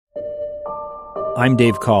I'm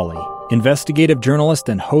Dave Cawley, investigative journalist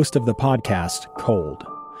and host of the podcast Cold.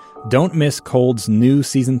 Don't miss Cold's new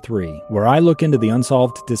Season 3, where I look into the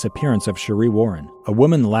unsolved disappearance of Sheree Warren, a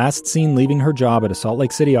woman last seen leaving her job at a Salt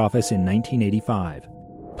Lake City office in 1985.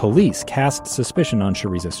 Police cast suspicion on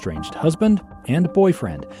Sheree's estranged husband and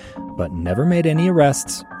boyfriend, but never made any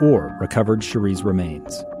arrests or recovered Sheree's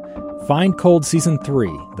remains. Find Cold Season 3,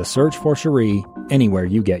 The Search for Sheree, anywhere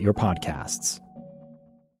you get your podcasts.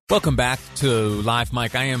 Welcome back to Live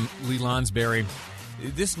Mike. I am Lee Lonsberry.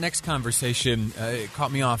 This next conversation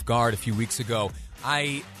caught me off guard a few weeks ago.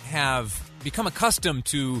 I have become accustomed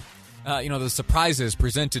to, the surprises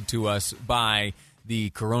presented to us by the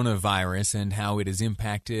coronavirus and how it has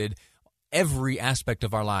impacted every aspect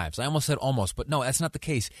of our lives. I almost said almost, but no, that's not the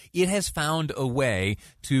case. It has found a way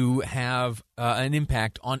to have an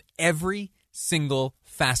impact on every single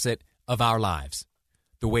facet of our lives.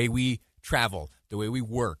 The way we travel, the way we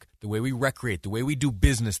work, the way we recreate, the way we do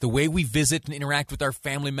business, the way we visit and interact with our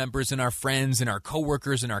family members and our friends and our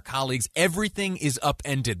coworkers and our colleagues. Everything is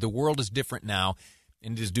upended. The world is different now,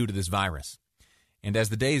 and it is due to this virus. And as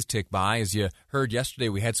the days tick by, as you heard yesterday,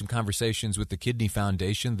 we had some conversations with the Kidney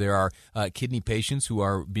Foundation. There are kidney patients who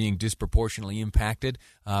are being disproportionately impacted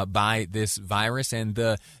by this virus, and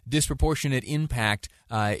the disproportionate impact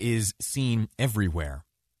is seen everywhere.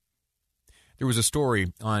 There was a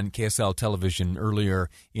story on KSL television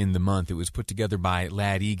earlier in the month. It was put together by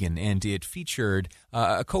Ladd Egan, and it featured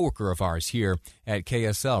a coworker of ours here at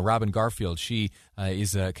KSL, Robin Garfield. She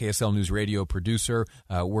is a KSL News Radio producer,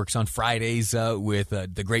 works on Fridays with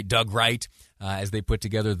the great Doug Wright as they put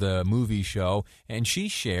together the movie show. And she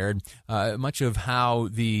shared much of how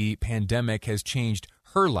the pandemic has changed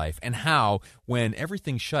her life and how, when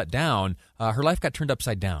everything shut down, her life got turned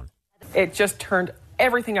upside down. It just turned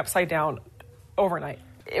everything upside down overnight.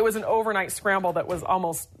 It was an overnight scramble that was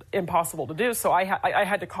almost impossible to do. So I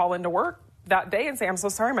had to call into work that day and say, I'm so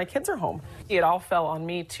sorry, my kids are home. It all fell on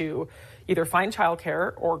me to either find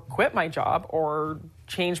childcare or quit my job or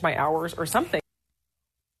change my hours or something.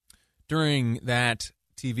 During that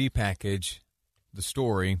TV package, the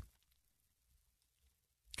story,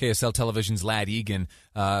 KSL Television's Ladd Egan,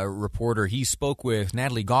 reporter, he spoke with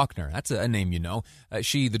Natalie Gaukner. That's a name you know.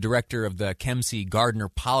 She, the director of the Kempsey Gardner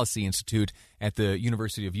Policy Institute at the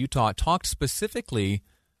University of Utah, talked specifically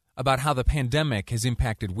about how the pandemic has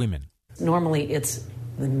impacted women. Normally, it's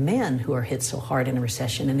the men who are hit so hard in a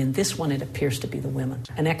recession, and in this one, it appears to be the women.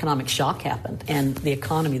 An economic shock happened, and the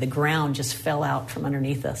economy, the ground just fell out from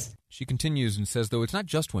underneath us. She continues and says, though, it's not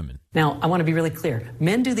just women. Now, I want to be really clear.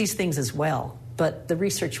 Men do these things as well, but the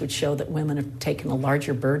research would show that women have taken a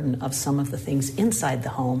larger burden of some of the things inside the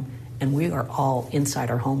home, and we are all inside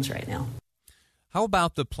our homes right now. How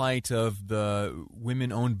about the plight of the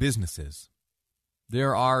women-owned businesses?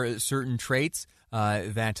 There are certain traits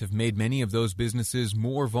that have made many of those businesses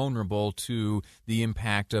more vulnerable to the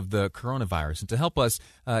impact of the coronavirus. And to help us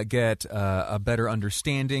get a better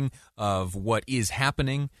understanding of what is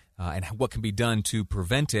happening and what can be done to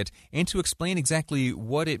prevent it, and to explain exactly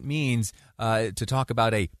what it means to talk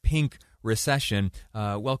about a pink recession,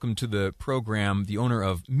 welcome to the program, the owner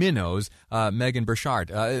of Minnows, Megan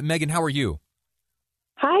Burchard. Megan, how are you?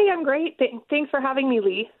 Hi, I'm great. Thanks for having me,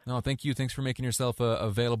 Lee. No, thank you. Thanks for making yourself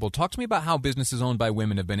available. Talk to me about how businesses owned by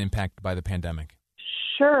women have been impacted by the pandemic.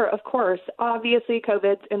 Sure, of course. Obviously,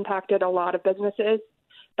 COVID's impacted a lot of businesses,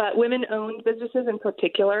 but women-owned businesses in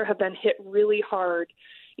particular have been hit really hard.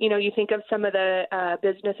 You know, you think of some of the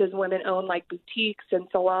businesses women own, like boutiques and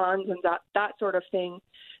salons and that sort of thing.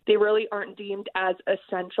 They really aren't deemed as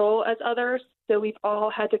essential as others. So we've all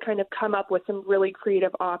had to kind of come up with some really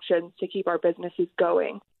creative options to keep our businesses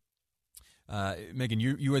going. Megan,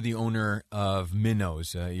 you are the owner of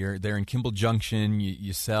Minnows. You're there in Kimball Junction.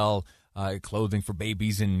 You sell clothing for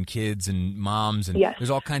babies and kids and moms, and yes. There's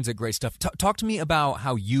all kinds of great stuff. Talk to me about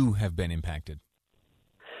how you have been impacted.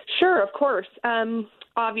 Sure, of course.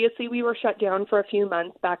 Obviously, we were shut down for a few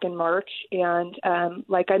months back in March, and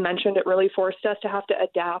like I mentioned, it really forced us to have to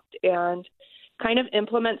adapt and kind of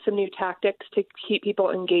implement some new tactics to keep people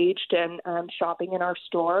engaged and shopping in our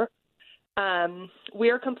store. We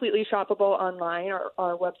are completely shoppable online.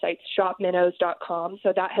 Our website's shopminnows.com,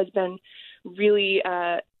 so that has been really,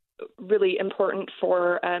 really important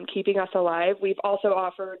for keeping us alive. We've also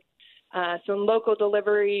offered some local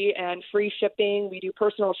delivery and free shipping. We do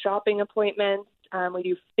personal shopping appointments. We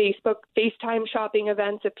do FaceTime shopping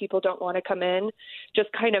events if people don't want to come in. Just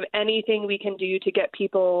kind of anything we can do to get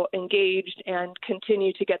people engaged and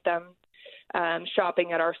continue to get them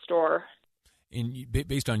shopping at our store.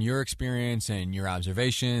 Based on your experience and your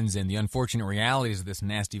observations and the unfortunate realities of this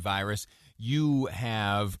nasty virus, you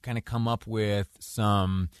have kind of come up with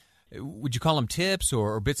some, would you call them tips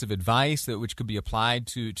or bits of advice which could be applied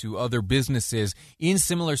to other businesses in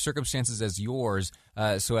similar circumstances as yours,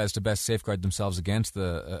 so as to best safeguard themselves against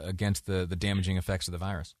the damaging effects of the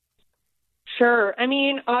virus? Sure. I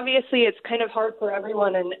mean, obviously, it's kind of hard for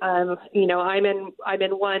everyone, and I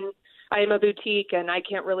am a boutique, and I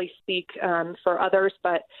can't really speak for others.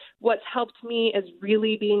 But what's helped me is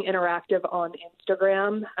really being interactive on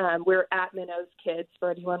Instagram. We're at Minnows Kids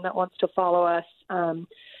for anyone that wants to follow us.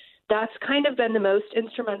 That's kind of been the most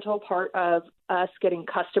instrumental part of us getting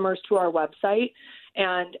customers to our website.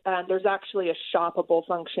 And there's actually a shoppable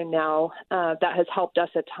function now that has helped us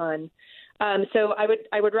a ton. So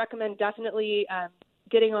I would recommend definitely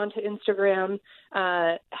getting onto Instagram,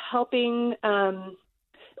 helping.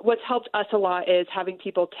 What's helped us a lot is having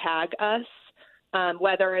people tag us,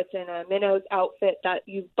 whether it's in a Minnows outfit that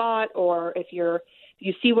you've bought, or if you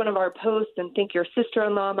see one of our posts and think your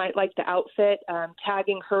sister-in-law might like the outfit,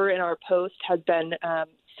 tagging her in our post has been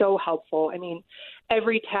so helpful. I mean,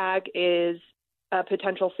 every tag is a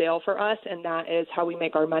potential sale for us, and that is how we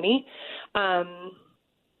make our money.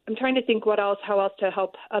 I'm trying to think how else to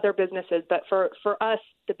help other businesses. But for us,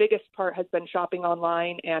 the biggest part has been shopping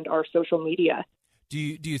online and our social media. Do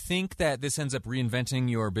you think that this ends up reinventing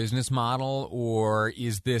your business model, or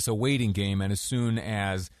is this a waiting game? And as soon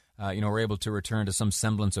as we're able to return to some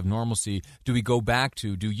semblance of normalcy, do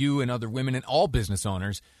you and other women and all business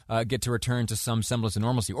owners get to return to some semblance of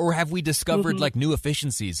normalcy, or have we discovered like new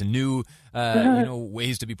efficiencies and new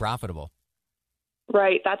ways to be profitable?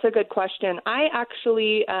 Right. That's a good question. I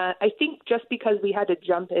actually, I think just because we had to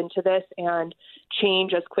jump into this and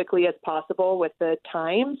change as quickly as possible with the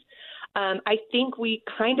times, I think we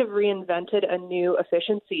kind of reinvented a new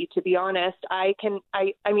efficiency, to be honest. I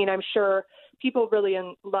mean, I'm sure people really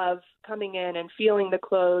love coming in and feeling the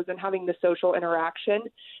clothes and having the social interaction.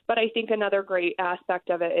 But I think another great aspect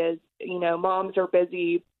of it is, moms are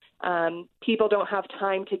busy. People don't have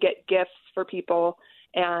time to get gifts for people.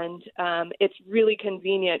 And it's really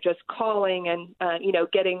convenient just calling and,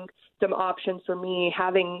 getting some options for me,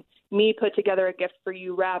 having me put together a gift for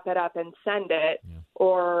you, wrap it up and send it,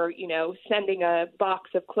 or, sending a box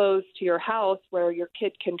of clothes to your house where your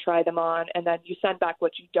kid can try them on, and then you send back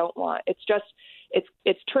what you don't want. It's just,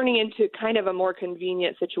 it's turning into kind of a more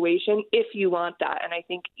convenient situation if you want that. And I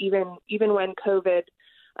think even when COVID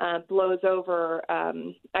blows over,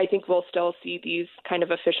 I think we'll still see these kind of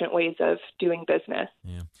efficient ways of doing business.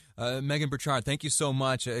 Yeah. Megan Burchard, thank you so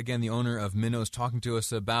much. Again, the owner of Minnows, talking to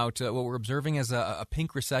us about what we're observing as a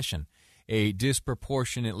pink recession, a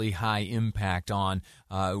disproportionately high impact on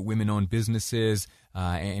women-owned businesses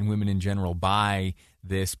and women in general by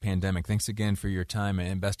this pandemic. Thanks again for your time,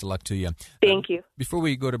 and best of luck to you. Thank you. Before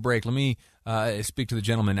we go to break, let me speak to the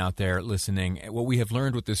gentleman out there listening. What we have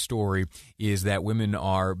learned with this story is that women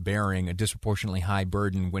are bearing a disproportionately high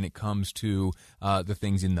burden when it comes to the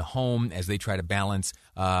things in the home as they try to balance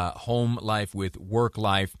home life with work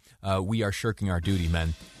life. We are shirking our duty,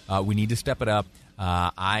 men. We need to step it up.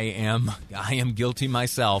 I am guilty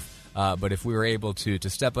myself. But if we were able to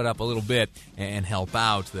step it up a little bit and help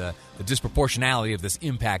out, the disproportionality of this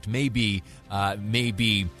impact may be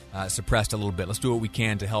suppressed a little bit. Let's do what we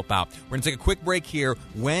can to help out. We're going to take a quick break here.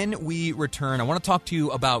 When we return, I want to talk to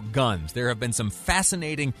you about guns. There have been some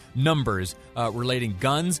fascinating numbers relating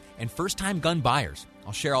guns and first-time gun buyers.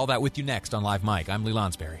 I'll share all that with you next on Live Mike. I'm Lee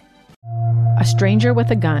Lonsberry. A stranger with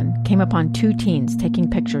a gun came upon two teens taking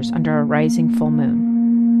pictures under a rising full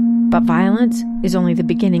moon. But violence is only the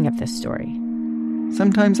beginning of this story.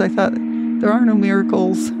 Sometimes I thought, there are no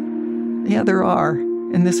miracles. Yeah, there are,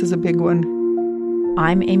 and this is a big one.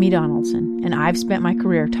 I'm Amy Donaldson, and I've spent my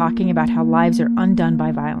career talking about how lives are undone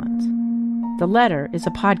by violence. The Letter is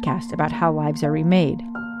a podcast about how lives are remade.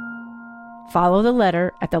 Follow The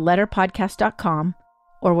Letter at theletterpodcast.com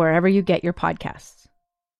or wherever you get your podcasts.